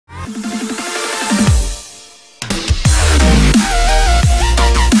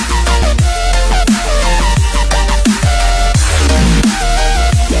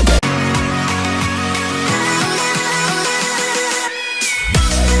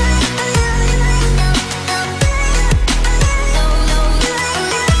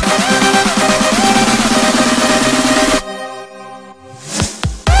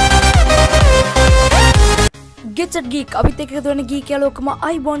getsetgeek අපිත් එක්ක එකතු වෙන geek යාළුවෝ ඔක්කොම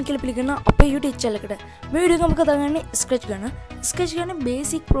අයිබෝන් කියලා පිළිගන්න අපේ YouTube channel එකට. මේ වීඩියෝ එක කතා කරන්නේ scratch ගැන. scratch කියන්නේ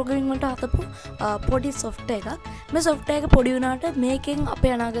basic programming වලට හදපු පොඩි software එකක්. මේ software එක පොඩි වුණාට මේකෙන්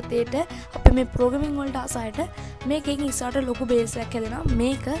අපේ අනාගතයට අපේ මේ programming වලට ආසයට මේකෙන් ඉස්සරහට ලොකු base එකක් හැදෙනවා.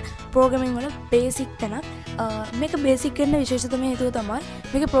 මේක programming වල basic තැනක්. මේක basic වෙන්න විශේෂතම හේතුව තමයි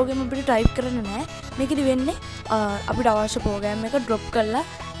මේක program අපිට type කරන්න නෑ. මේකෙදි වෙන්නේ අපිට අවශ්‍ය program එක drop කරලා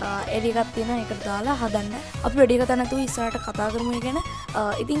එඩි එකක් තියෙනවා ඒකට දාලා හදන්න. අපි වැඩි කතා නැතුව ඉස්සරහට කතා කරමු ඒ ගැන.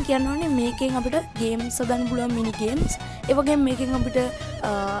 ඉතින් කියන්න ඕනේ මේකෙන් අපිට games හදන්න පුළුවන් mini games. ඒ වගේම මේකෙන් අපිට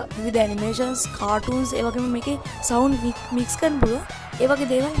විවිධ animations, cartoons ඒ වගේම මේකේ sound mix කරන්න පුළුවන්. ඒ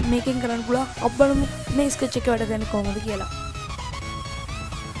වගේ දේවල් මේකෙන් කරන්න පුළුවන්. අපි බලමු මේ sketch එක වැඩ කරන්නේ කොහොමද කියලා.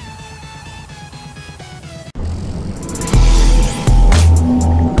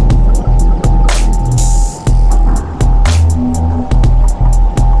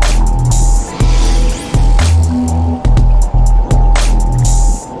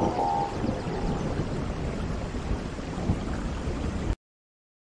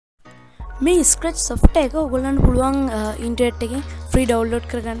 මේ ස්ක්‍රැච් software එක ඔයගොල්ලන්ට පුළුවන් ඉන්ටර්නෙට් එකෙන් ෆ්‍රී ඩවුන්ලෝඩ්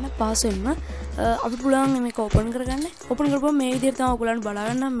කරගන්න පහසුවෙන්ම. අපිට පුළුවන් මේක ඕපන් කරගන්න. ඕපන් කරපුවම මේ විදිහට තමයි ඔයගොල්ලන්ට බලා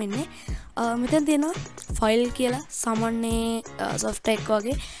ගන්න හම් වෙන්නේ. මෙතන තියෙනවා ෆයිල් කියලා සාමාන්‍ය software එක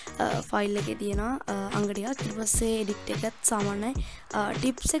වගේ ෆයිල් එකේ තියෙනවා අංග ටිකක්. ඊට පස්සේ edit එකත් සාමාන්‍යයි.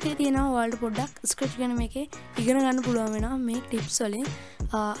 ටිප්ස් එකේ තියෙනවා ඔයාලට පොඩ්ඩක් ස්ක්‍රැච් ගැන මේකේ ඉගෙන ගන්න පුළුවන් වෙනවා මේ ටිප්ස් වලින්.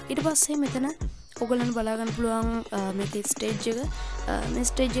 ඊට පස්සේ මෙතන ඔයගොල්ලන්ට බලා ගන්න පුළුවන් මේකේ ස්ටේජ් එක. මේ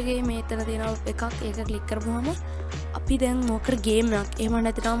ස්ටේජ් එකේ මෙතන තියෙන එකක් ඒක ක්ලික් කරපුවම අපි දැන් මොකර ගේම් එකක් එහෙම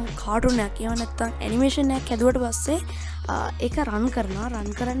නැත්නම් කාටුන් එකක් එහෙම නැත්නම් ඇනිමේෂන් එකක් හැදුවට පස්සේ ඒක රන් කරනවා. රන්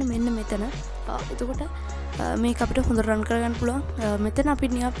කරන්නේ මෙන්න මෙතන. එතකොට මේක අපිට හොඳට රන් කරගන්න පුළුවන්. මෙතන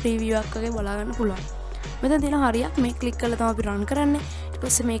අපිට නිකන් ප්‍රීවියු එකක් වගේ බලා ගන්න පුළුවන්. මෙතන තියෙන හරියක් මේ ක්ලික් කරලා තමයි අපි රන් කරන්නේ. ඊට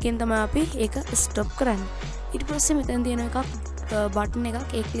පස්සේ මේකෙන් තමයි අපි ඒක ස්ටොප් කරන්නේ. ඊට පස්සේ මෙතන තියෙන එකක් බටන්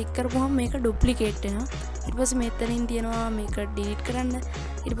එකක් ඒ ක්ලික් කරපුවම මේක ඩුප්ලිකේට් වෙනවා. ඊට පස්සේ මෙතනින් තියෙනවා මේක ඩිලීට් කරන්න.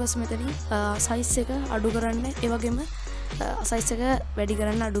 ඊට පස්සේ මෙතනින් සයිස් එක අඩු කරන්න. ඒ වගේම සයිස් එක වැඩි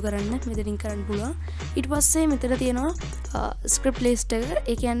කරන්න අඩු කරන්න මෙතනින් කරන්න පුළුවන්. ඊට පස්සේ මෙතන තියෙනවා ස්ක්‍රිප්ට් ලිස්ට් එක.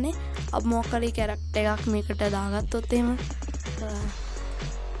 ඒ කියන්නේ අප මොකක් හරි කැරක්ටර් එකක් මේකට දාගත්තොත් එහෙම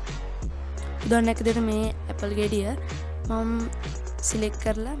උදාහරණයක් විදිහට මේ ඇපල් ගෙඩිය මම සිලෙක්ට්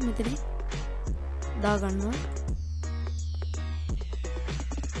කරලා මෙතනින් දාගන්නවා.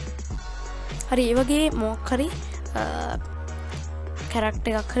 හරි ඒ වගේ මොකක් හරි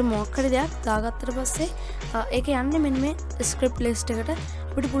කැරක්ටර් එකක් හරි මොකක් හරි දෙයක් දාගත්තට පස්සේ ඒක යන්නේ මෙන්න මේ ස්ක්‍රිප්ට් ලිස්ට් එකට.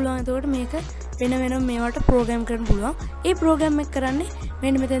 අපිට පුළුවන් එතකොට මේක වෙන වෙනම මේවට ප්‍රෝග්‍රෑම් කරන්න පුළුවන්. ඒ ප්‍රෝග්‍රෑම් එක කරන්නේ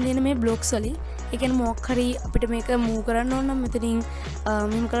මෙන්න මෙතන තියෙන මේ බ්ලොක්ස් වලින්. ඒ කියන්නේ මොකක් හරි අපිට මේක මූව් කරන්න ඕන නම් මෙතනින්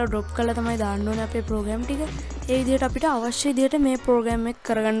මෙහෙම කරලා ඩ්‍රොප් කරලා තමයි දාන්න ඕනේ අපේ ප්‍රෝග්‍රෑම් ටික. ඒ විදිහට අපිට අවශ්‍ය විදිහට මේ ප්‍රෝග්‍රෑම් එක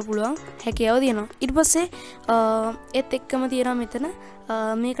කරගන්න පුළුවන් හැකියාව තියෙනවා. ඊට පස්සේ ඒත් එක්කම තියෙනවා මෙතන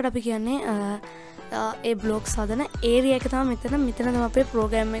මේකට අපි කියන්නේ ඒ බ්ලොක්ස් හදන ඒරියා එක තමයි මෙතන තමයි අපේ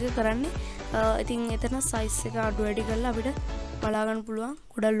ප්‍රෝග්‍රෑම් එක කරන්නේ. ඉතින් එතන සයිස් එක අඩු වැඩි කරලා අපිට බලා ගන්න පුළුවන්.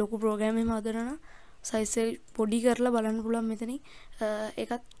 ගොඩක් ලොකු ප්‍රෝග්‍රෑම් එහෙම හදනවා නම් සයිස් එක පොඩි කරලා බලන්න පුළුවන් මෙතනින්.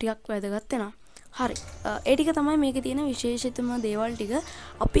 ඒකත් ටිකක් වැදගත් වෙනවා. හරි ඒ ටික තමයි මේකේ තියෙන විශේෂිතම දේවල් ටික.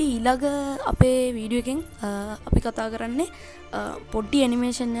 අපි ඊළඟ අපේ වීඩියෝ එකෙන් අපි කතා කරන්නේ පොඩි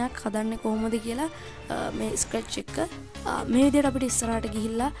ඇනිමේෂන් එකක් හදන්නේ කොහොමද කියලා මේ ස්ක්‍රැච් එක. මේ විදිහට අපිට ඉස්සරහට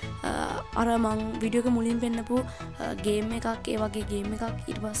ගිහිල්ලා අර මං වීඩියෝ එක මුලින් පෙන්නපු ගේම් එකක් ඒ වගේ ගේම්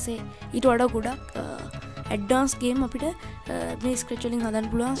එකක් ඊට පස්සේ ඊට වඩා ගොඩක් ඇඩ්වාන්ස් ගේම් අපිට මේ ස්ක්‍රැච් වලින් හදන්න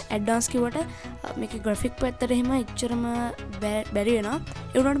පුළුවන්. ඇඩ්වාන්ස් කිව්වට මේකේ ග්‍රැෆික් පැත්තට එහෙම එච්චරම බැරි වෙනවා.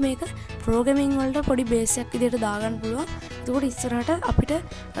 ඒ වුණාට මේක ප්‍රෝග්‍රෑමින් වලට පොඩි බේස් එකක් විදිහට දාගන්න පුළුවන්. එතකොට ඉස්සරහට අපිට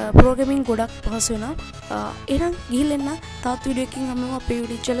ප්‍රෝග්‍රෑමින් ගොඩක් පහසු වෙනවා. එහෙනම් ගිහින් එන්න තාත් වීඩියෝ එකකින් අමු අපේ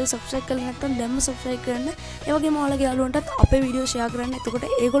YouTube channel subscribe කරලා නැත්නම් දැම්ම subscribe කරන්න. ඒ වගේම ඔයාලගේ යාළුවන්ටත් අපේ වීඩියෝ share කරන්න. එතකොට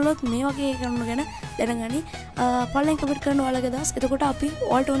ඒගොල්ලොත් මේ වගේ කරුණු ගැන දැනගනි. පළවෙනි කමෙන්ට් කරන්න ඔයාලගේ අදහස්. එතකොට අපි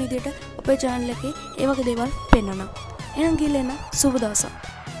ඔයාලට ඕන විදිහට අපේ channel එකේ ඒ වගේ දේවල් පෙන්නනවා. එහෙනම් ගිහින් එන්න සුබ දවසක්.